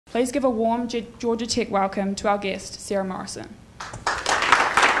Please give a warm Georgia Tech welcome to our guest, Sarah Morrison.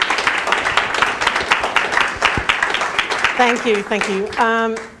 Thank you.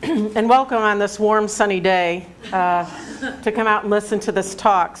 And welcome on this warm, sunny day to come out and listen to this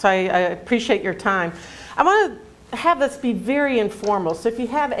talk. So I appreciate your time. I want to have this be very informal. So if you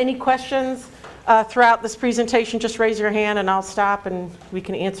have any questions throughout this presentation, just raise your hand and I'll stop and we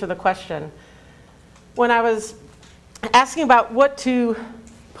can answer the question. When I was asking about what to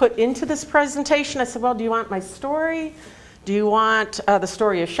put into this presentation, I said, well, do you want my story? Do you want the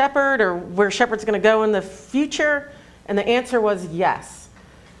story of Shepherd or where Shepherd's going to go in the future? And the answer was yes.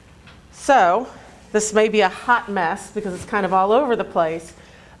 So this may be a hot mess because it's kind of all over the place,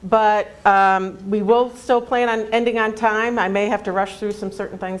 but we will still plan on ending on time. I may have to rush through some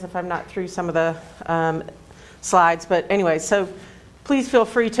certain things if I'm not through some of the slides. But anyway, so please feel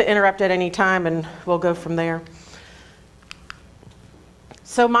free to interrupt at any time and we'll go from there.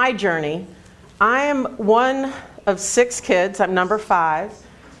 So my journey, I am one of 6 kids. I'm number 5.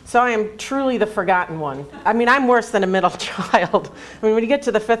 So I am truly the forgotten one. I mean, I'm worse than a middle child. I mean, when you get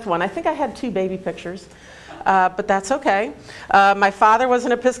to the 5th one, I think I had 2 baby pictures, but that's okay. My father was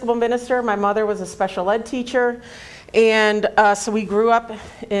an Episcopal minister. My mother was a special ed teacher. And so we grew up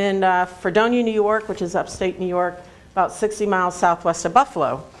in Fredonia, New York, which is upstate New York, about 60 miles southwest of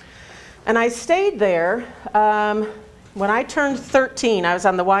Buffalo. And I stayed there. When I turned 13, I was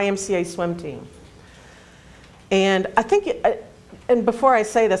on the YMCA swim team. And I think... And before I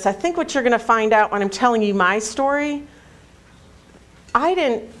say this, I think what you're going to find out when I'm telling you my story, I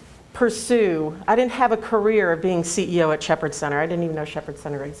didn't have a career of being CEO at Shepherd Center. I didn't even know Shepherd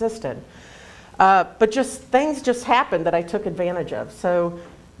Center existed. But things just happened that I took advantage of. So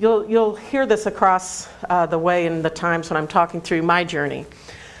you'll hear this across the way in the times when I'm talking through my journey.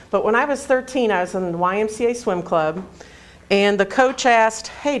 But when I was 13, I was in the YMCA swim club. And the coach asked,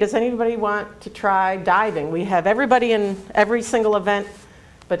 hey, does anybody want to try diving? We have everybody in every single event,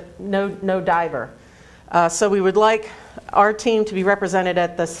 but no diver. So we would like our team to be represented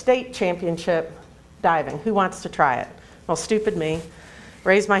at the state championship diving. Who wants to try it? Well, stupid me.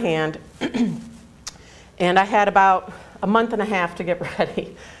 Raised my hand. And I had about a month and a half to get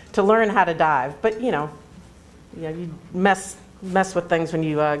ready to learn how to dive. But, you mess with things when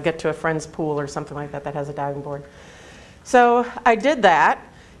you get to a friend's pool or something like that has a diving board. So I did that,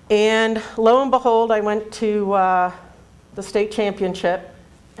 and lo and behold, I went to the state championship,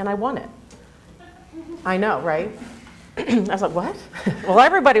 and I won it. I know, right? I was like, what? Well,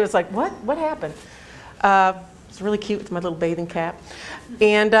 everybody was like, what? What happened? It's really cute with my little bathing cap.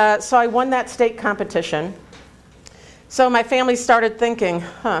 And so I won that state competition. So my family started thinking,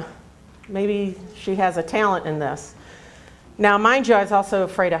 maybe she has a talent in this. Now, mind you, I was also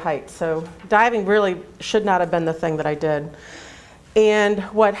afraid of heights, so diving really should not have been the thing that I did. And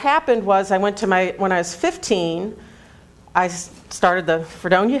what happened was I went to when I was 15, I started the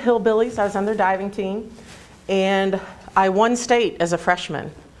Fredonia Hillbillies. I was on their diving team, and I won state as a freshman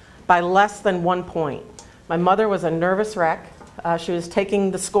by less than 1 point. My mother was a nervous wreck. She was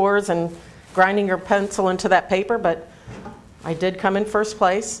taking the scores and grinding her pencil into that paper, but I did come in first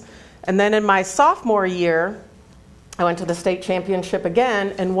place. And then in my sophomore year, I went to the state championship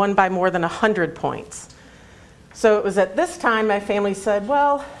again and won by more than 100 points. So it was at this time my family said,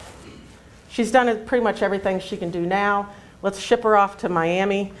 well, she's done pretty much everything she can do now. Let's ship her off to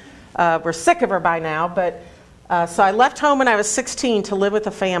Miami. We're sick of her by now, but so I left home when I was 16 to live with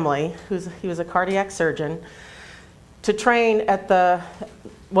a family. He was a cardiac surgeon, to train at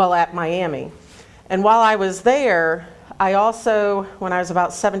Miami. And while I was there, I also, when I was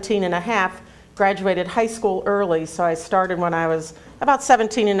about 17 and a half, graduated high school early, so I started when I was about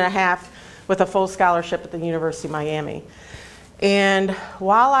 17 and a half with a full scholarship at the University of Miami. And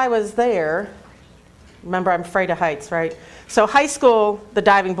while I was there, remember I'm afraid of heights, right? So high school, the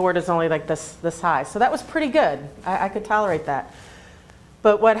diving board is only like this high, so that was pretty good. I could tolerate that.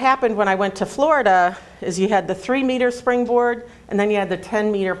 But what happened when I went to Florida is you had the 3-meter springboard, and then you had the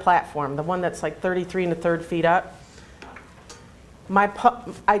 10-meter platform, the one that's like 33 1/3 feet up.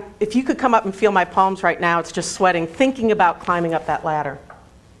 If you could come up and feel my palms right now, it's just sweating thinking about climbing up that ladder.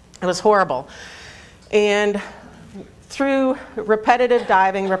 It was horrible. And through repetitive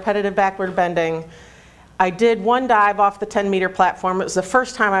diving, repetitive backward bending, I did one dive off the 10-meter platform. It was the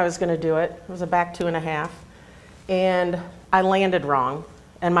first time I was going to do it. It was a back 2.5. And I landed wrong.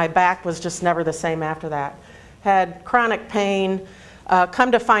 And my back was just never the same after that. Had chronic pain.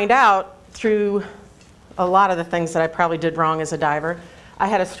 Come to find out through a lot of the things that I probably did wrong as a diver, I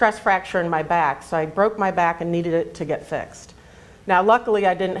had a stress fracture in my back, so I broke my back and needed it to get fixed. Now, luckily,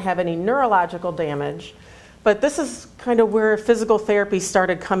 I didn't have any neurological damage, But this is kind of where physical therapy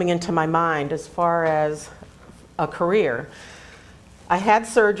started coming into my mind as far as a career. I had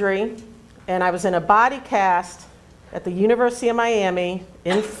surgery, and I was in a body cast at the University of Miami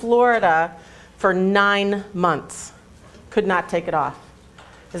in Florida for 9 months. Could not take it off.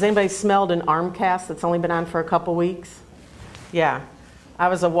 Has anybody smelled an arm cast that's only been on for a couple weeks? Yeah, I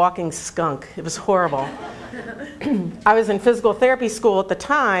was a walking skunk. It was horrible. I was in physical therapy school at the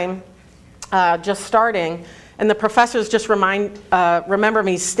time, just starting, and the professors just remember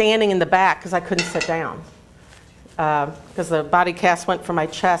me standing in the back because I couldn't sit down. Because the body cast went from my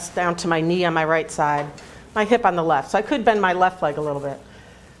chest down to my knee on my right side, my hip on the left. So I could bend my left leg a little bit.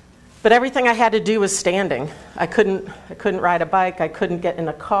 But everything I had to do was standing. I couldn't ride a bike. I couldn't get in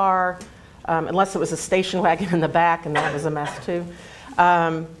a car, unless it was a station wagon in the back, and that was a mess too.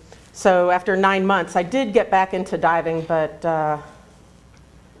 So after 9 months, I did get back into diving, but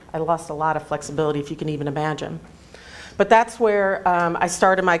I lost a lot of flexibility, if you can even imagine. But that's where I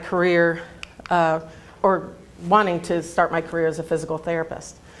started my career, or wanting to start my career as a physical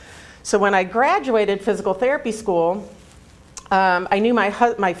therapist. So when I graduated physical therapy school, I knew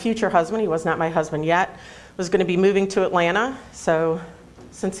my future husband, he was not my husband yet, was going to be moving to Atlanta. So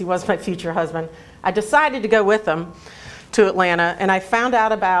since he was my future husband, I decided to go with him to Atlanta, and I found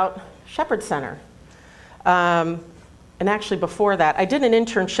out about Shepherd Center. And actually before that, I did an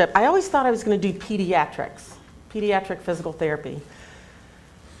internship. I always thought I was going to do pediatric physical therapy.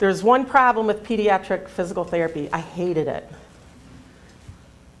 There's one problem with pediatric physical therapy. I hated it.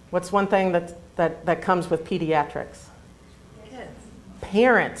 What's one thing that comes with pediatrics? Kids.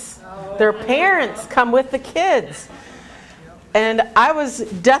 Parents. Oh. Their parents come with the kids. And I was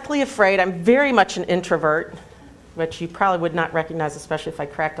deathly afraid. I'm very much an introvert, which you probably would not recognize, especially if I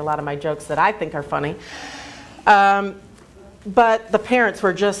cracked a lot of my jokes that I think are funny. But the parents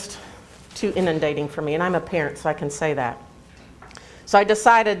were just too inundating for me, and I'm a parent, so I can say that. So I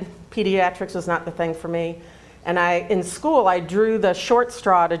decided pediatrics was not the thing for me. And in school, I drew the short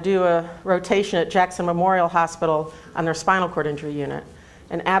straw to do a rotation at Jackson Memorial Hospital on their spinal cord injury unit,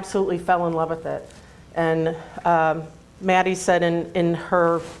 and absolutely fell in love with it. And Maddie said in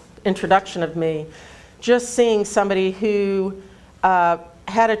her introduction of me, just seeing somebody who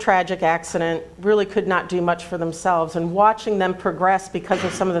had a tragic accident, really could not do much for themselves, and watching them progress because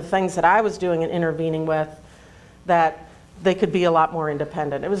of some of the things that I was doing and intervening with, that they could be a lot more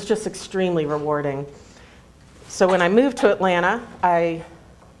independent. It was just extremely rewarding. So when I moved to Atlanta, I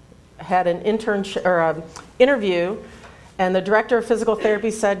had an interview, and the director of physical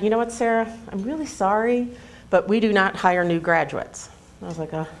therapy said, "You know what, Sarah, I'm really sorry, but we do not hire new graduates." I was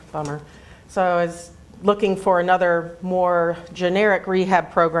like, oh, bummer. So I was looking for another more generic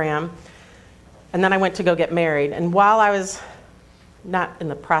rehab program, and then I went to go get married. And while I was not in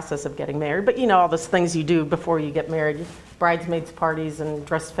the process of getting married, but you know all those things you do before you get married, bridesmaids parties and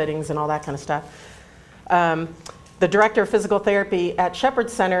dress fittings and all that kind of stuff. The director of physical therapy at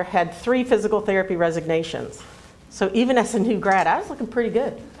Shepherd Center had 3 physical therapy resignations. So even as a new grad, I was looking pretty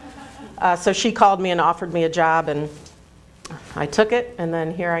good. So she called me and offered me a job, and I took it, and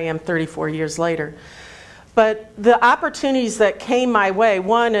then here I am 34 years later. But the opportunities that came my way,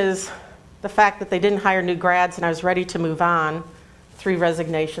 one is the fact that they didn't hire new grads and I was ready to move on. 3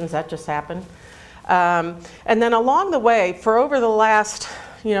 resignations, that just happened. And then along the way, for over the last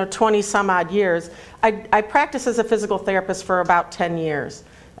 20 some odd years, I practiced as a physical therapist for about 10 years,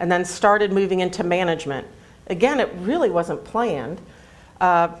 and then started moving into management. Again, it really wasn't planned.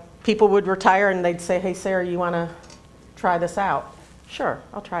 People would retire and they'd say, "Hey, Sarah, you want to try this out?" Sure,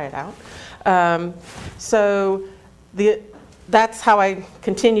 I'll try it out. That's how I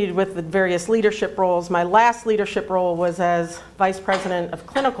continued with the various leadership roles. My last leadership role was as Vice President of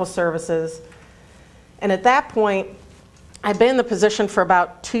Clinical Services. And at that point, I'd been in the position for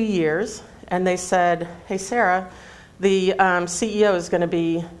about 2 years, and they said, "Hey, Sarah, the CEO is going to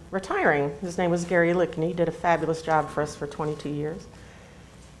be retiring." His name was Gary Lick, and he did a fabulous job for us for 22 years.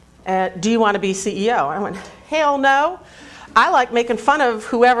 "Do you want to be CEO?" I went, "Hell no. I like making fun of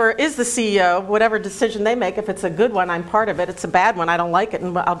whoever is the CEO, whatever decision they make. If it's a good one, I'm part of it. It's a bad one, I don't like it,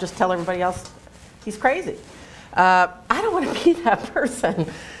 and I'll just tell everybody else he's crazy." I don't want to be that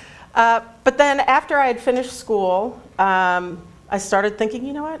person. But then after I had finished school, I started thinking,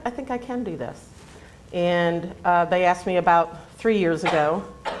 you know what, I think I can do this. And they asked me about 3 years ago,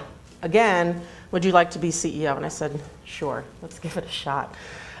 again, "Would you like to be CEO?" And I said, "Sure, let's give it a shot."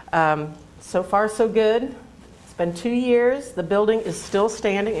 So far, so good. It's been 2 years. The building is still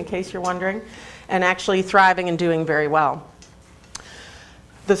standing, in case you're wondering, and actually thriving and doing very well.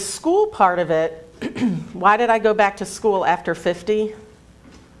 The school part of it, why did I go back to school after 50?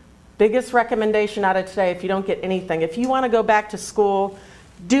 biggest recommendation out of today, if you don't get anything, if you want to go back to school,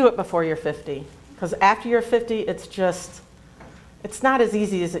 do it before you're 50. Because after you're 50, it's not as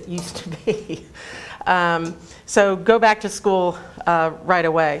easy as it used to be. So go back to school right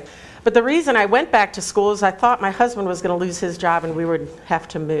away. But the reason I went back to school is I thought my husband was going to lose his job and we would have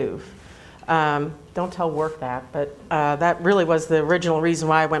to move. Don't tell work that, but that really was the original reason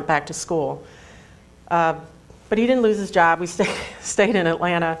why I went back to school. But he didn't lose his job. We stayed in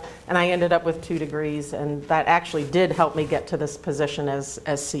Atlanta, and I ended up with 2 degrees, and that actually did help me get to this position as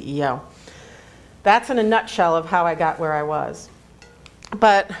CEO. That's in a nutshell of how I got where I was.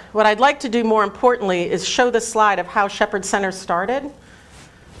 But what I'd like to do more importantly is show the slide of how Shepherd Center started,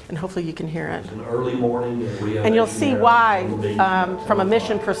 and hopefully you can hear it. It's an early morning, and you'll see why, from a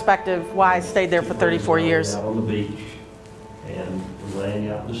mission perspective, why I stayed there for 34 years. Out on the beach, and we're laying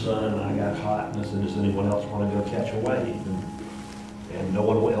out in the sun, and I got hot, and I said, does anyone else want to go catch a wave? And no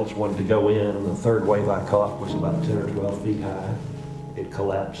one else wanted to go in, and the third wave I caught was about 10 or 12 feet high. It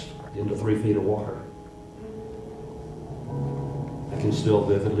collapsed into 3 feet of water. I can still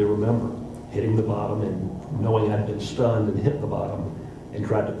vividly remember hitting the bottom and knowing I'd been stunned and hit the bottom and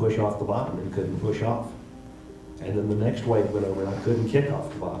tried to push off the bottom and couldn't push off. And then the next wave went over and I couldn't kick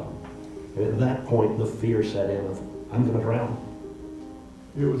off the bottom. And at that point, the fear set in of, I'm going to drown.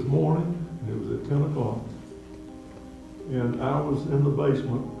 It was morning, and it was at 10 o'clock. And I was in the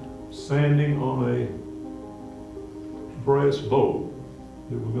basement sanding on a brass bowl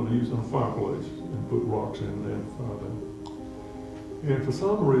that we're going to use in a fireplace and put rocks in there and fire them. And for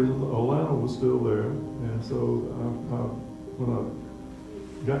some reason, Alana was still there, and so when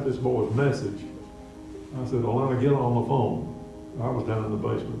I got this boy's message, I said, Alana, get on the phone. I was down in the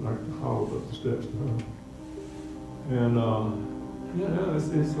basement, I hollered up the steps to her. And yeah,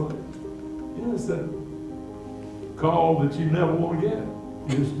 it's like, it's that call that you never want to get.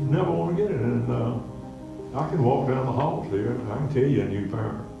 You just never want to get it. And I can walk down the halls here, and I can tell you a new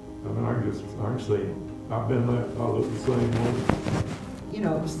parent. I mean, I can see them. I've been there, I look the same way. You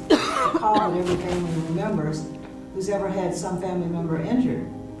know, it's the call that every family remembers who's ever had some family member injured.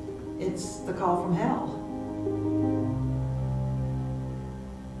 It's the call from hell.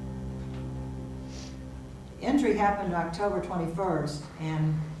 Injury happened October 21st,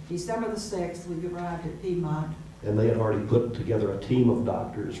 and December the 6th, we arrived at Piedmont. And they had already put together a team of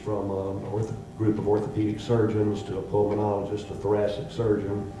doctors, from a group of orthopedic surgeons to a pulmonologist, a thoracic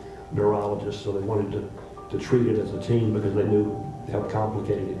surgeon, neurologist, so they wanted to treat it as a team because they knew how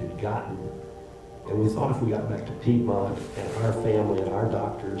complicated it had gotten. And we thought if we got back to Piedmont and our family and our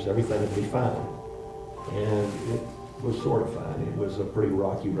doctors, everything would be fine. And it was sort of fine. It was a pretty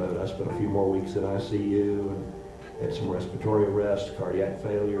rocky road. I spent a few more weeks in ICU and had some respiratory arrest, cardiac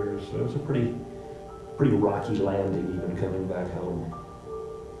failures. So it was a pretty rocky landing even coming back home.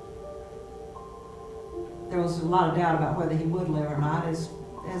 There was a lot of doubt about whether he would live or not, as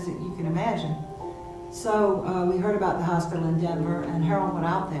you can imagine. So we heard about the hospital in Denver, and Harold went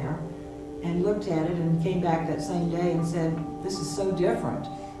out there and looked at it and came back that same day and said, this is so different.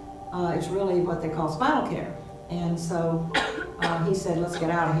 It's really what they call spinal care. And so he said, let's get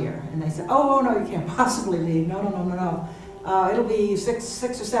out of here. And they said, oh, no, you can't possibly leave. No. It'll be six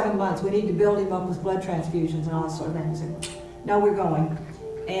or 7 months. We need to build him up with blood transfusions and all that sort of thing. He said, no, we're going.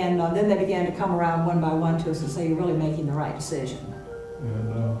 And then they began to come around one by one to us and say, you're really making the right decision.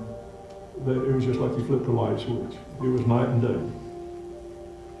 And it was just like you flipped a light switch. It was night and day.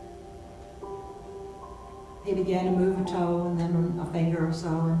 He began to move a toe and then a finger or so.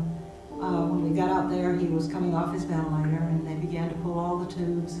 And when we got out there, he was coming off his ventilator, and they began to pull all the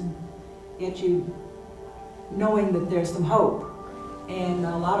tubes and get you knowing that there's some hope, and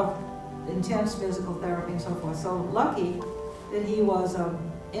a lot of intense physical therapy and so forth. So lucky that he was an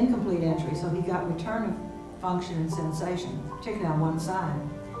incomplete injury, so he got return of function and sensation, particularly on one side.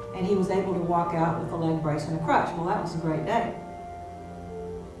 And he was able to walk out with a leg brace and a crutch. Well, that was a great day.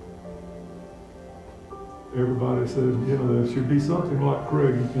 Everybody said, there should be something like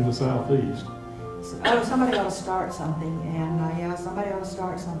Craig in the Southeast. So, oh, somebody ought to start something, and yeah, somebody ought to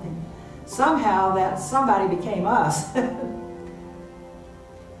start something. Somehow that somebody became us.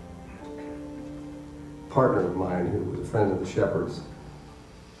 Partner of mine, who was a friend of the Shepherds,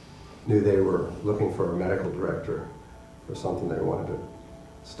 knew they were looking for a medical director for something they wanted to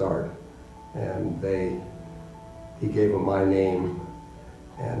start, and he gave them my name,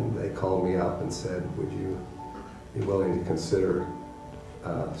 and they called me up and said, would you be willing to consider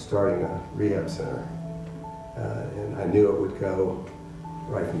starting a rehab center? And I knew it would go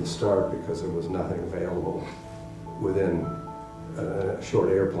right from the start because there was nothing available within a short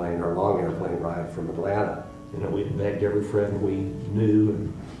airplane or long airplane ride from Atlanta. We begged every friend we knew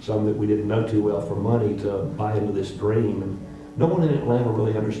and some that we didn't know too well for money to buy into this dream. And no one in Atlanta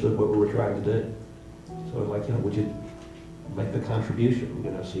really understood what we were trying to do. So like, would you make the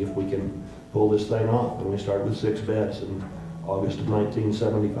contribution, see if we can pull this thing off. And we started with 6 beds in August of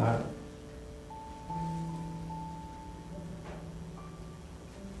 1975.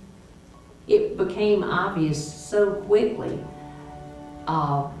 It became obvious so quickly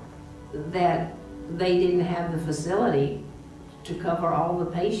that they didn't have the facility to cover all the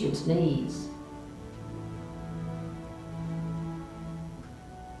patients' needs.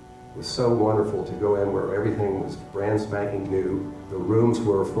 It was so wonderful to go in where everything was brand spanking new. The rooms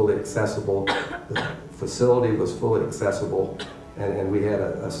were fully accessible, the facility was fully accessible, and we had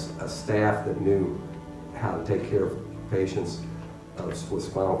a staff that knew how to take care of patients with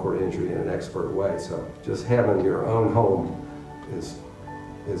spinal cord injury in an expert way. So just having your own home was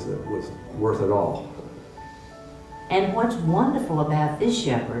worth it all. And what's wonderful about this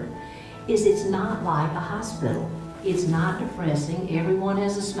Shepherd is it's not like a hospital. It's not depressing. Everyone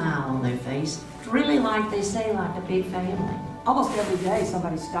has a smile on their face. It's really, like they say, like a big family. Almost every day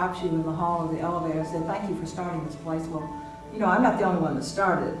somebody stops you in the hall of the elevator and says, "Thank you for starting this place." Well, I'm not the only one that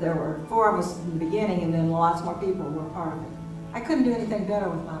started. There were 4 of us in the beginning, and then lots more people were part of it. I couldn't do anything better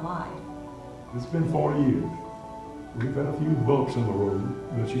with my life. It's been 40 years. We've had a few bumps in the road,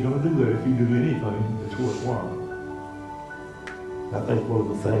 but you're going to do that if you do anything that's worthwhile. I think one of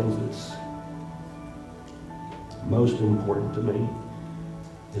the things that's most important to me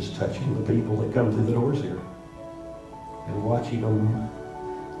is touching the people that come through the doors here and watching them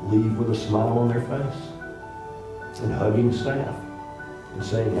leave with a smile on their face and hugging staff and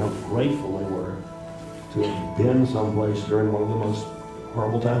saying how grateful they were to have been someplace during one of the most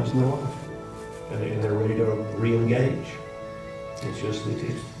horrible times in their life. And they're ready to re-engage. It's just,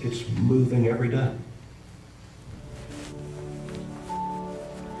 it's moving every day.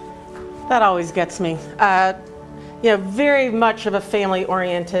 That always gets me. Very much of a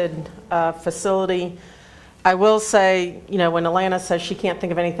family-oriented facility. I will say, when Alana says she can't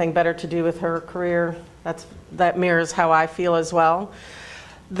think of anything better to do with her career, that mirrors how I feel as well.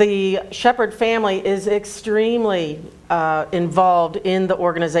 The Shepherd family is extremely involved in the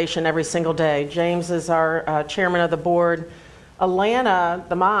organization every single day. James is our chairman of the board. Alana,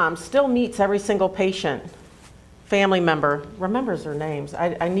 the mom, still meets every single patient, family member, remembers their names.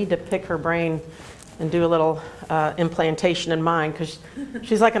 I need to pick her brain and do a little implantation in mine, because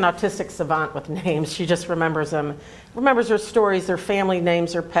she's like an autistic savant with names. She just remembers them, remembers their stories, their family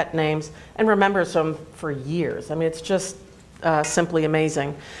names, their pet names, and remembers them for years. I mean, it's just simply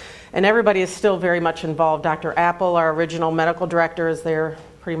amazing. And everybody is still very much involved. Dr. Apple, our original medical director, is there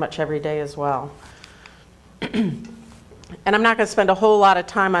pretty much every day as well. And I'm not going to spend a whole lot of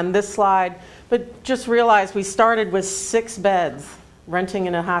time on this slide, but just realize we started with 6 beds, renting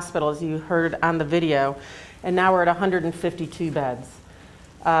in a hospital, as you heard on the video, and now we're at 152 beds.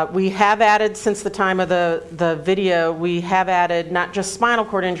 We have added, since the time of the video, we have added not just spinal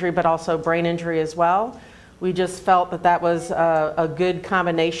cord injury, but also brain injury as well. We just felt that that was a good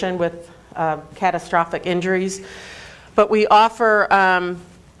combination with catastrophic injuries. But we offer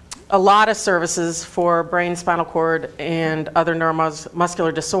a lot of services for brain, spinal cord, and other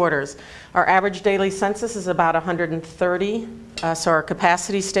neuromuscular disorders. Our average daily census is about 130, so our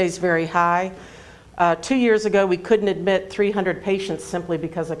capacity stays very high. 2 years ago, we couldn't admit 300 patients simply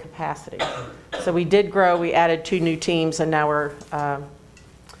because of capacity. So we did grow. We added 2 new teams, and now we're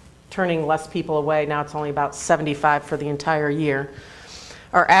turning less people away. Now it's only about 75 for the entire year.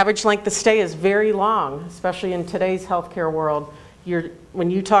 Our average length of stay is very long, especially in today's healthcare world. When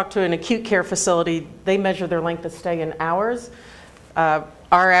you talk to an acute care facility, they measure their length of stay in hours. Our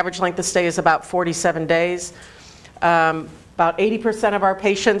average length of stay is about 47 days. About 80% of our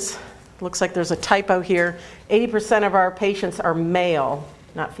patients, looks like there's a typo here, 80% of our patients are male,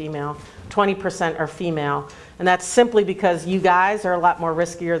 not female. 20% are female. And that's simply because you guys are a lot more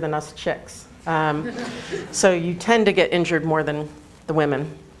riskier than us chicks. So you tend to get injured more than the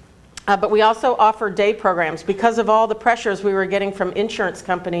women. But we also offer day programs. Because of all the pressures we were getting from insurance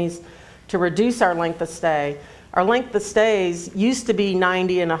companies to reduce our length of stay, our length of stays used to be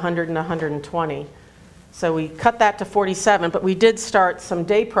 90 and 100 and 120. So we cut that to 47, but we did start some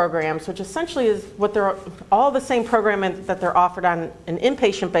day programs, which essentially is what they're all the same programming that they're offered on an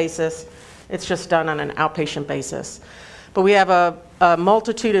inpatient basis. It's just done on an outpatient basis. But we have a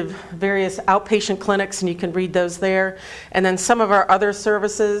multitude of various outpatient clinics, and you can read those there. And then some of our other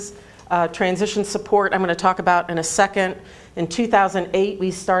services, transition support, I'm going to talk about in a second. In 2008,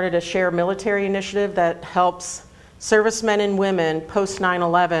 we started a Share Military initiative that helps servicemen and women post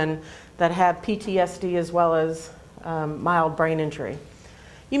 9/11 that have PTSD as well as mild brain injury.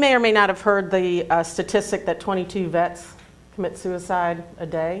 You may or may not have heard the statistic that 22 vets commit suicide a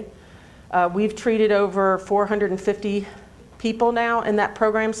day. We've treated over 450 people now in that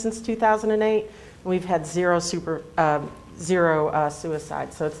program since 2008, and we've had zero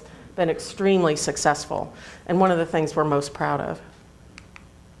suicides, so it's been extremely successful, and one of the things we're most proud of.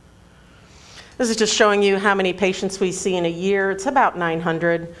 This is just showing you how many patients we see in a year. It's about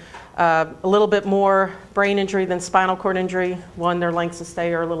 900. A little bit more brain injury than spinal cord injury. One, their lengths of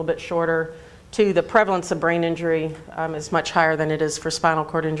stay are a little bit shorter. Two, the prevalence of brain injury is much higher than it is for spinal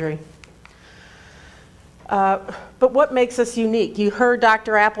cord injury. But what makes us unique? You heard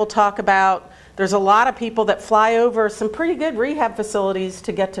Dr. Apple talk about there's a lot of people that fly over some pretty good rehab facilities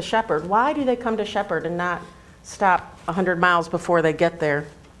to get to Shepherd. Why do they come to Shepherd and not stop 100 miles before they get there?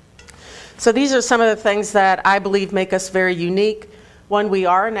 So these are some of the things that I believe make us very unique. One, we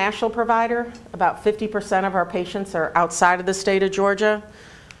are a national provider. About 50% of our patients are outside of the state of Georgia.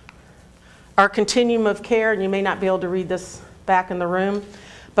 Our continuum of care, and you may not be able to read this back in the room,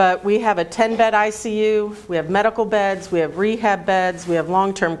 but we have a 10-bed ICU, we have medical beds, we have rehab beds, we have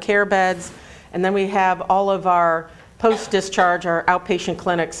long-term care beds, and then we have all of our post-discharge, our outpatient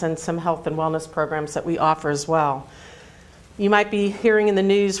clinics, and some health and wellness programs that we offer as well. You might be hearing in the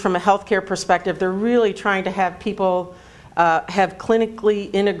news from a healthcare perspective, they're really trying to have people have clinically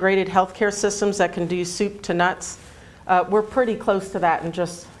integrated healthcare systems that can do soup to nuts. We're pretty close to that in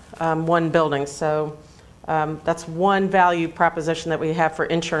just one building. So that's one value proposition that we have for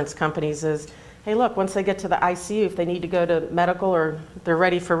insurance companies is, hey, look, once they get to the ICU, if they need to go to medical or they're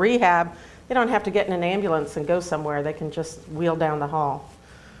ready for rehab, they don't have to get in an ambulance and go somewhere. They can just wheel down the hall.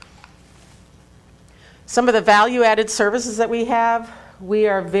 Some of the value-added services that we have, we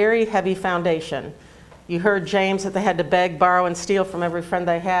are very heavy foundation. You heard James that they had to beg, borrow, and steal from every friend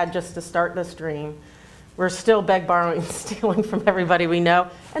they had just to start this dream. We're still beg, borrowing, and stealing from everybody we know,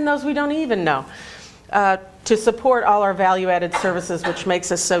 and those we don't even know, to support all our value-added services, which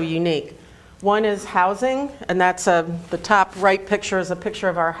makes us so unique. One is housing, and that's the top right picture is a picture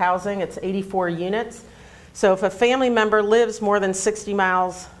of our housing. It's 84 units. So if a family member lives more than 60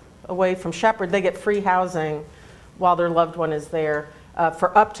 miles away from Shepherd, they get free housing while their loved one is there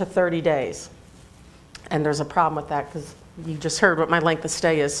for up to 30 days. And there's a problem with that because you just heard what my length of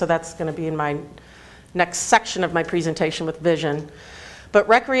stay is, so that's going to be in my next section of my presentation with vision. But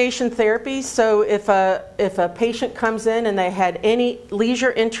recreation therapy, so if a patient comes in and they had any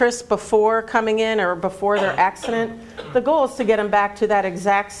leisure interest before coming in or before their accident, the goal is to get them back to that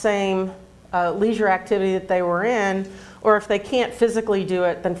exact same leisure activity that they were in, or if they can't physically do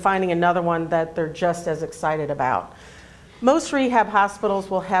it, then finding another one that they're just as excited about. Most rehab hospitals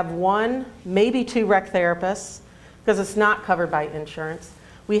will have one, maybe two rec therapists because it's not covered by insurance.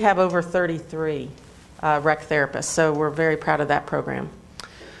 We have over 33 rec therapists, so we're very proud of that program.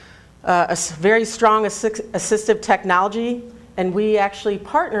 A very strong assistive technology, and we actually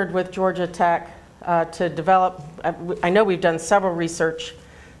partnered with Georgia Tech to develop, I know we've done several research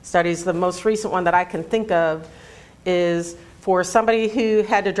studies. The most recent one that I can think of is for somebody who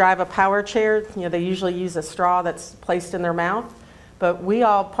had to drive a power chair. You know, they usually use a straw that's placed in their mouth, but we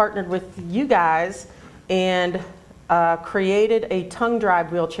all partnered with you guys and created a tongue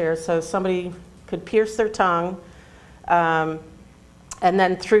drive wheelchair so somebody could pierce their tongue and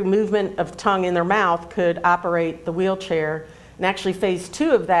then through movement of tongue in their mouth could operate the wheelchair. And actually phase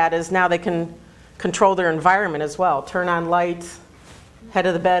 2 of that is now they can control their environment as well. Turn on lights, head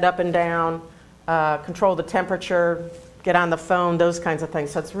of the bed up and down, control the temperature, get on the phone, those kinds of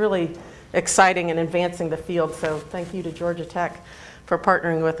things. So it's really exciting and advancing the field. So thank you to Georgia Tech for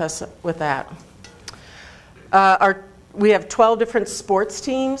partnering with us with that. We have 12 different sports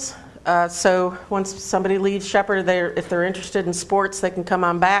teams. So once somebody leaves Shepherd, if they're interested in sports, they can come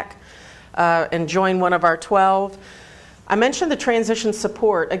on back and join one of our 12. I mentioned the transition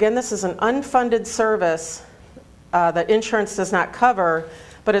support. Again, this is an unfunded service that insurance does not cover,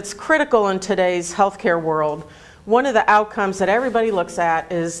 but it's critical in today's healthcare world. One of the outcomes that everybody looks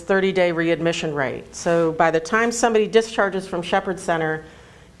at is 30-day readmission rate. So by the time somebody discharges from Shepherd Center,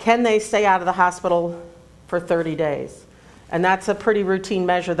 can they stay out of the hospital for 30 days? And that's a pretty routine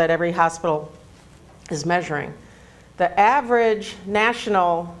measure that every hospital is measuring. The average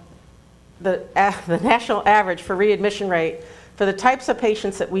national, the national average for readmission rate for the types of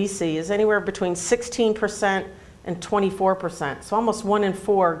patients that we see is anywhere between 16% and 24%. So almost 1 in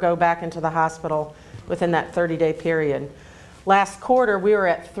 4 go back into the hospital within that 30-day period. Last quarter, we were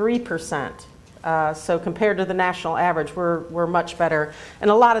at 3%. So compared to the national average, we're much better. And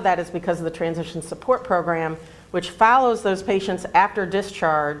a lot of that is because of the transition support program, which follows those patients after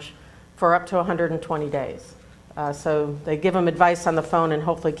discharge for up to 120 days. So they give them advice on the phone and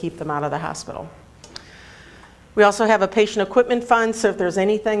hopefully keep them out of the hospital. We also have a patient equipment fund, so if there's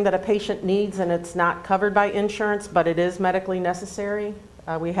anything that a patient needs and it's not covered by insurance, but it is medically necessary,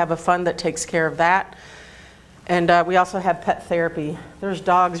 we have a fund that takes care of that. And we also have pet therapy. There's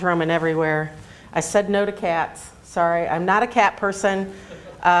dogs roaming everywhere. I said no to cats. Sorry, I'm not a cat person.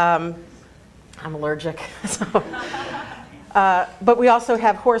 I'm allergic. So. But we also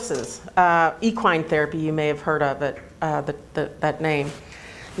have horses. Equine therapy, you may have heard of it, that name.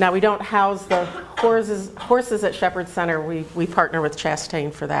 Now, we don't house the horses at Shepherd Center. We partner with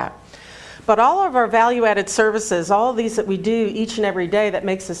Chastain for that. But all of our value-added services, all of these that we do each and every day that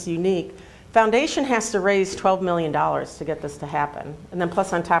makes us unique, Foundation has to raise $12 million to get this to happen. And then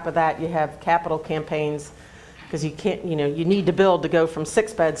plus on top of that, you have capital campaigns, because you can't, you need to build to go from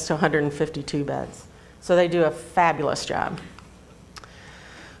 6 beds to 152 beds. So they do a fabulous job.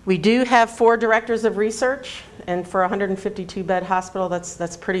 We do have 4 directors of research, and for a 152-bed hospital,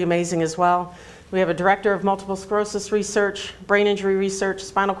 that's pretty amazing as well. We have a director of multiple sclerosis research, brain injury research,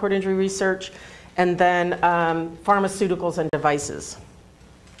 spinal cord injury research, and then pharmaceuticals and devices.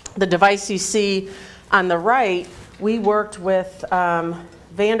 The device you see on the right, we worked with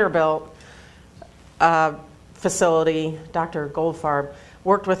Vanderbilt facility, Dr. Goldfarb,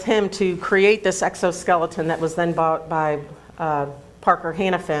 worked with him to create this exoskeleton that was then bought by Parker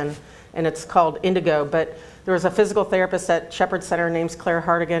Hannafin, and it's called Indigo. But there was a physical therapist at Shepherd Center named Claire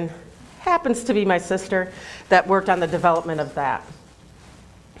Hartigan, happens to be my sister, that worked on the development of that.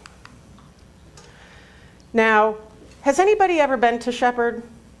 Now, has anybody ever been to Shepherd?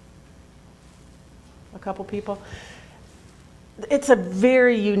 A couple people? It's a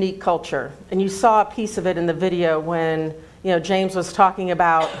very unique culture, and you saw a piece of it in the video when James was talking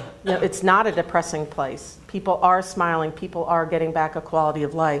about it's not a depressing place. People are smiling, people are getting back a quality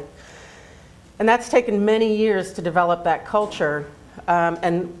of life. And that's taken many years to develop that culture,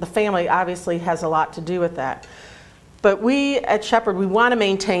 and the family obviously has a lot to do with that. But we at Shepherd, we want to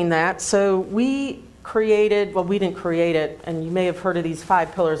maintain that, so we created, well, we didn't create it, and you may have heard of these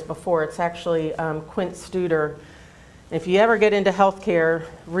 5 pillars before. It's actually Quint Studer. If you ever get into healthcare,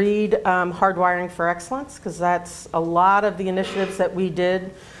 read Hardwiring for Excellence, because that's a lot of the initiatives that we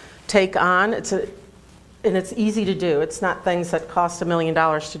did take on. And it's easy to do. It's not things that cost $1 million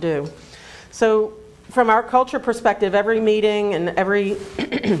to do. So from our culture perspective, every meeting and every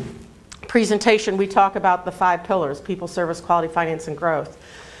presentation, we talk about the 5 pillars: people, service, quality, finance, and growth.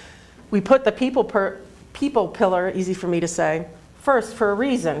 We put the people pillar, easy for me to say, first for a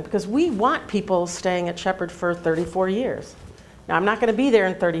reason, because we want people staying at Shepherd for 34 years. Now, I'm not going to be there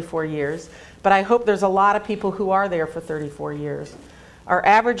in 34 years, but I hope there's a lot of people who are there for 34 years. Our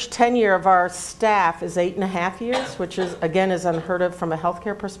average tenure of our staff is 8.5 years, which is, again, is unheard of from a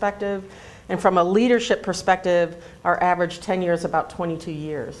healthcare perspective. And from a leadership perspective, our average tenure is about 22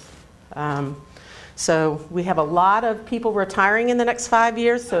 years. So we have a lot of people retiring in the next 5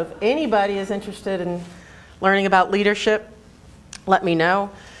 years. So if anybody is interested in learning about leadership, let me know.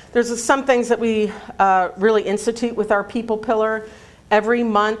 There's some things that we really institute with our people pillar. Every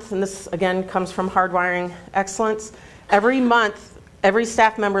month, and this again comes from Hardwiring Excellence, every month, every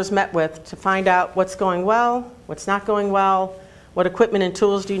staff member is met with to find out what's going well, what's not going well, what equipment and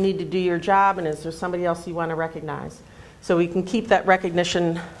tools do you need to do your job, and is there somebody else you want to recognize? So we can keep that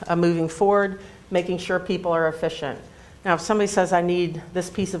recognition moving forward, making sure people are efficient. Now, if somebody says, I need this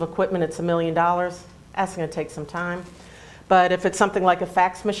piece of equipment, it's $1 million, that's going to take some time. But if it's something like a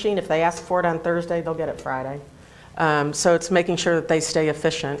fax machine, if they ask for it on Thursday, they'll get it Friday. So it's making sure that they stay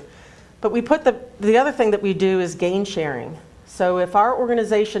efficient. But we put the other thing that we do is gain sharing. So if our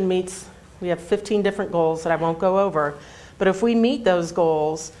organization meets, we have 15 different goals that I won't go over, but if we meet those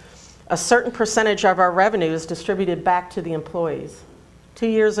goals, a certain percentage of our revenue is distributed back to the employees. 2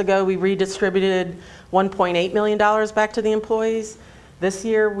 years ago, we redistributed $1.8 million back to the employees. This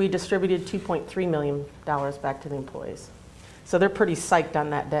year, we distributed $2.3 million back to the employees. So they're pretty psyched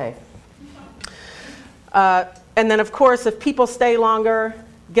on that day. And then, of course, if people stay longer,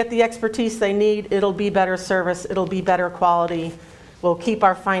 get the expertise they need, it'll be better service, it'll be better quality. We'll keep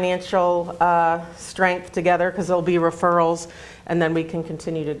our financial strength together because there'll be referrals, and then we can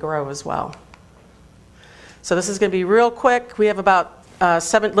continue to grow as well. So this is going to be real quick. We have about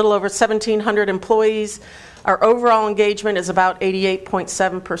little over 1,700 employees. Our overall engagement is about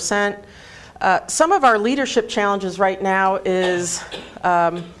 88.7%. Some of our leadership challenges right now is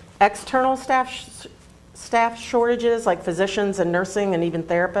external staff shortages, like physicians and nursing and even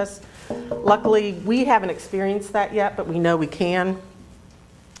therapists. Luckily, we haven't experienced that yet, but we know we can.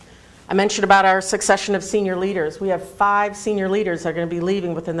 I mentioned about our succession of senior leaders. We have 5 senior leaders that are going to be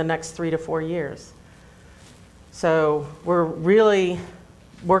leaving within the next 3 to 4 years. So we're really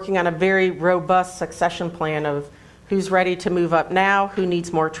working on a very robust succession plan of who's ready to move up now, who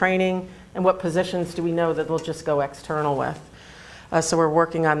needs more training, and what positions do we know that we'll just go external with. So we're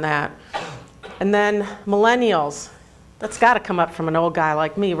working on that. And then millennials. That's got to come up from an old guy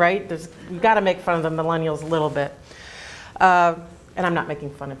like me, right? You've got to make fun of the millennials a little bit. And I'm not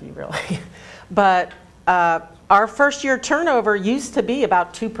making fun of you, really. But our first year turnover used to be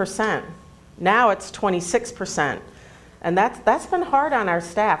about 2%. Now it's 26%. And that's been hard on our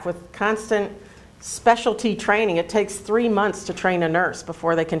staff with constant specialty training. It takes 3 months to train a nurse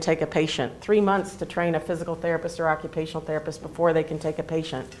before they can take a patient, 3 months to train a physical therapist or occupational therapist before they can take a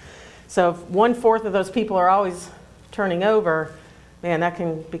patient. So if 1/4 of those people are always turning over, man, that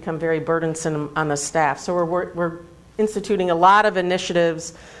can become very burdensome on the staff. So we're instituting a lot of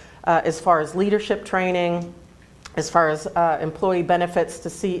initiatives as far as leadership training, as far as employee benefits to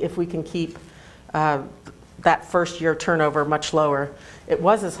see if we can keep that first year turnover much lower. It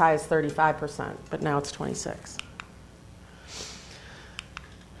was as high as 35%, but now it's 26%.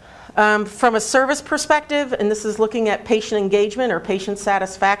 From a service perspective, and this is looking at patient engagement or patient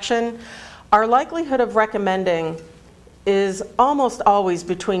satisfaction, our likelihood of recommending is almost always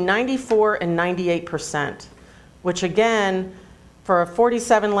between 94 and 98%, which again, for a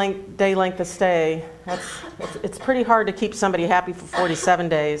 47-day length of stay, it's pretty hard to keep somebody happy for 47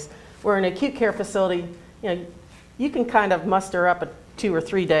 days. Where in an acute care facility, you can kind of muster up a 2 or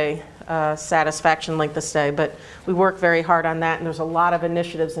 3 day satisfaction length of stay, but we work very hard on that, and there's a lot of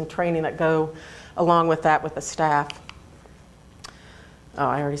initiatives and training that go along with that with the staff. Oh,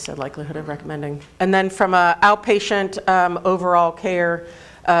 I already said likelihood of recommending. And then from outpatient overall care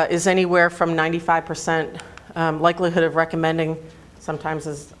is anywhere from 95%. Likelihood of recommending sometimes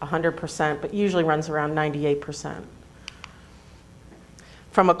is 100%, but usually runs around 98%.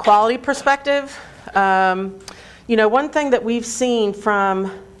 From a quality perspective, one thing that we've seen from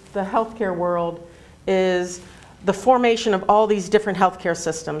the healthcare world is the formation of all these different healthcare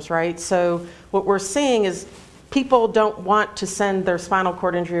systems, right? So what we're seeing is people don't want to send their spinal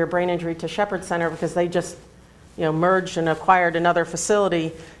cord injury or brain injury to Shepherd Center because they just merged and acquired another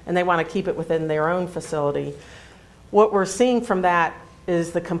facility, and they want to keep it within their own facility. What we're seeing from that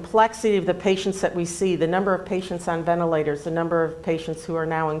is the complexity of the patients that we see, the number of patients on ventilators, the number of patients who are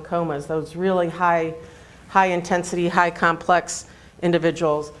now in comas, those really high intensity, high complex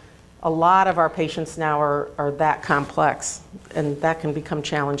individuals. A lot of our patients now are that complex, and that can become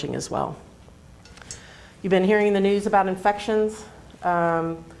challenging as well. You've been hearing the news about infections,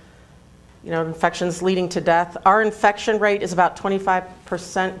 infections leading to death. Our infection rate is about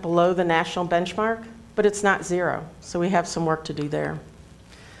 25% below the national benchmark, but it's not zero, so we have some work to do there.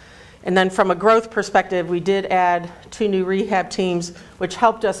 And then from a growth perspective, we did add 2 new rehab teams, which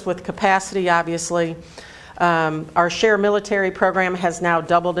helped us with capacity, obviously. Our Share Military program has now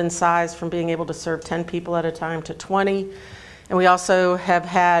doubled in size from being able to serve 10 people at a time to 20. And we also have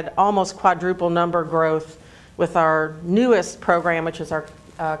had almost quadruple number growth with our newest program, which is our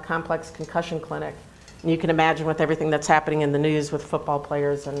complex concussion clinic. And you can imagine with everything that's happening in the news with football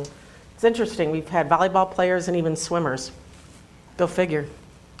players. And it's interesting, we've had volleyball players and even swimmers. Go figure.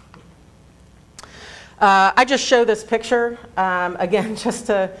 I just show this picture, again, just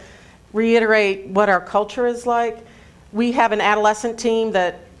to reiterate what our culture is like. We have an adolescent team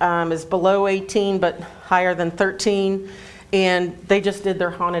that is below 18 but higher than 13, and they just did their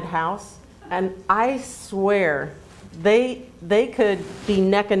haunted house. And I swear they could be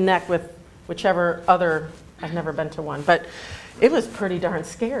neck and neck with whichever other, I've never been to one, but it was pretty darn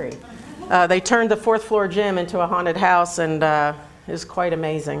scary. They turned the 4th floor gym into a haunted house, and it was quite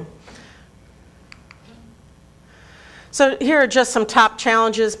amazing. So here are just some top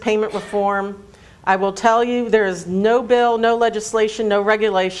challenges. Payment reform. I will tell you there is no bill, no legislation, no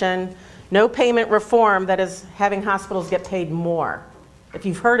regulation, no payment reform that is having hospitals get paid more. If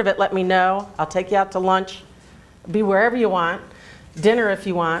you've heard of it, let me know. I'll take you out to lunch. Be wherever you want. Dinner if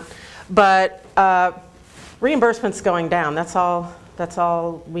you want. But reimbursement's going down. That's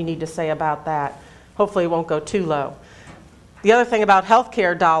all we need to say about that. Hopefully it won't go too low. The other thing about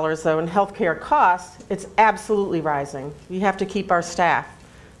healthcare dollars, though, and healthcare costs, it's absolutely rising. We have to keep our staff.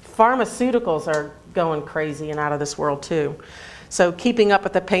 Pharmaceuticals are going crazy and out of this world, too. So keeping up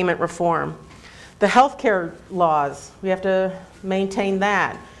with the payment reform. The healthcare laws, we have to maintain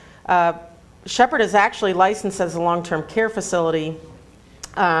that. Shepherd is actually licensed as a long-term care facility,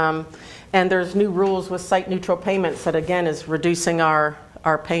 and there's new rules with site-neutral payments that, again, is reducing our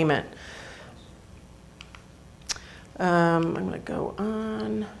payment. I'm going to go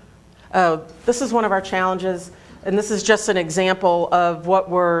on. Oh, this is one of our challenges. And this is just an example of what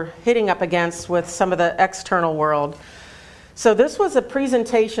we're hitting up against with some of the external world. So this was a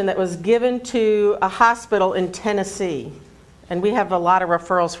presentation that was given to a hospital in Tennessee. And we have a lot of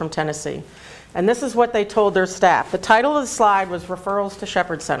referrals from Tennessee. And this is what they told their staff. The title of the slide was Referrals to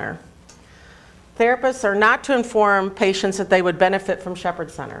Shepherd Center. Therapists are not to inform patients that they would benefit from Shepherd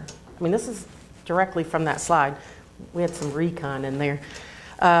Center. I mean, this is directly from that slide. We had some recon in there.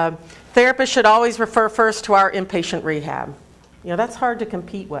 Therapists should always refer first to our inpatient rehab. You know, that's hard to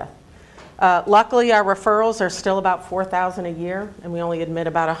compete with. Luckily, our referrals are still about 4,000 a year, and we only admit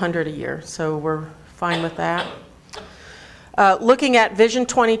about 100 a year, so we're fine with that. Looking at Vision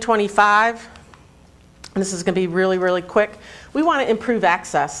 2025, and this is going to be really, really quick, we want to improve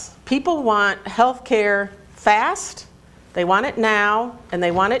access. People want health care fast, they want it now, and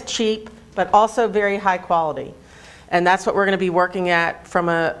they want it cheap, but also very high quality. And that's what we're going to be working at from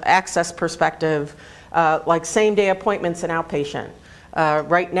an access perspective, like same-day appointments and outpatient.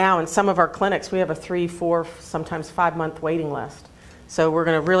 Right now in some of our clinics, we have a 3, 4, sometimes 5-month waiting list. So we're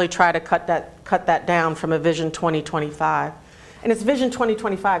going to really try to cut that down from a Vision 2025. And it's Vision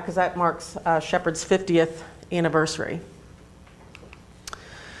 2025 because that marks Shepherd's 50th anniversary.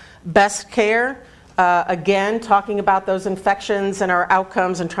 Best care, again, talking about those infections and our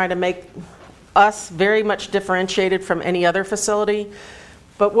outcomes and trying to make us very much differentiated from any other facility.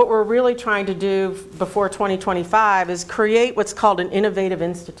 But what we're really trying to do before 2025 is create what's called an innovative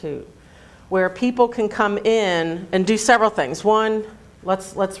institute, where people can come in and do several things. One,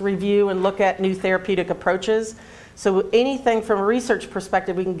 let's review and look at new therapeutic approaches. So anything from a research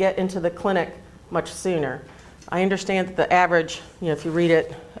perspective, we can get into the clinic much sooner. I understand that the average, if you read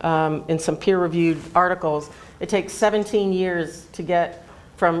it in some peer-reviewed articles, it takes 17 years to get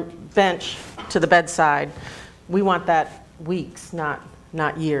from bench to the bedside. We want that weeks, not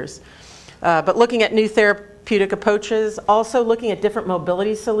years. But looking at new therapeutic approaches, also looking at different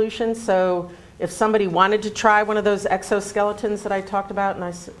mobility solutions. So if somebody wanted to try one of those exoskeletons that I talked about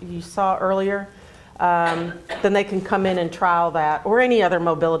and you saw earlier, then they can come in and trial that, or any other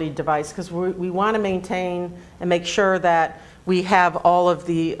mobility device, because we want to maintain and make sure that we have all of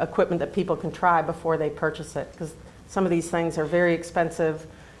the equipment that people can try before they purchase it, because some of these things are very expensive.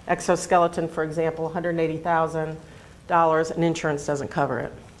 Exoskeleton, for example, $180,000, and insurance doesn't cover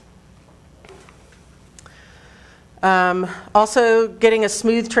it. Also, getting a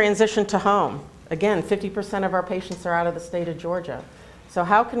smooth transition to home. Again, 50% of our patients are out of the state of Georgia. So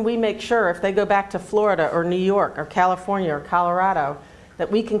how can we make sure if they go back to Florida or New York or California or Colorado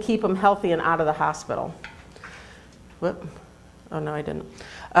that we can keep them healthy and out of the hospital? Whoop. Oh, no, I didn't.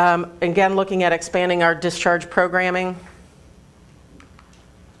 Again, looking at expanding our discharge programming.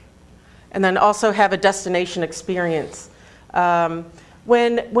 And then also have a destination experience.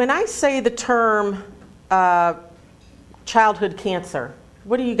 When I say the term childhood cancer,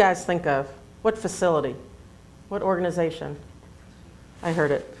 what do you guys think of? What facility? What organization? I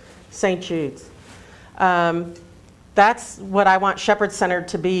heard it. St. Jude's. That's what I want Shepherd Center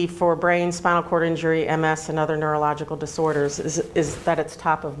to be for brain, spinal cord injury, MS, and other neurological disorders, is that it's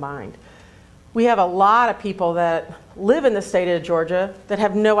top of mind. We have a lot of people that live in the state of Georgia that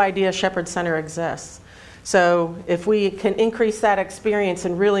have no idea Shepherd Center exists. So if we can increase that experience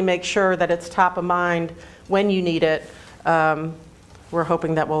and really make sure that it's top of mind when you need it, we're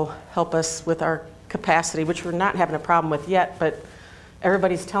hoping that will help us with our capacity, which we're not having a problem with yet, but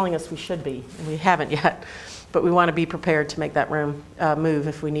everybody's telling us we should be, and we haven't yet. But we want to be prepared to make that room move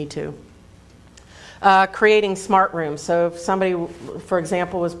if we need to. Creating smart rooms. So if somebody, for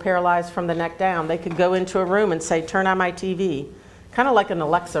example, was paralyzed from the neck down, they could go into a room and say, turn on my TV. Kind of like an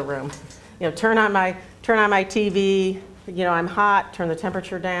Alexa room. Turn on my TV, I'm hot, turn the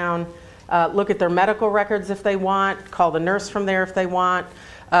temperature down. Look at their medical records if they want, call the nurse from there if they want.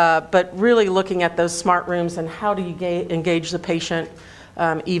 But really looking at those smart rooms and how do you engage the patient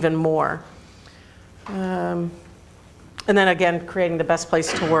even more. And then again, creating the best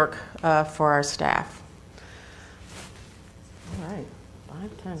place to work for our staff. All right,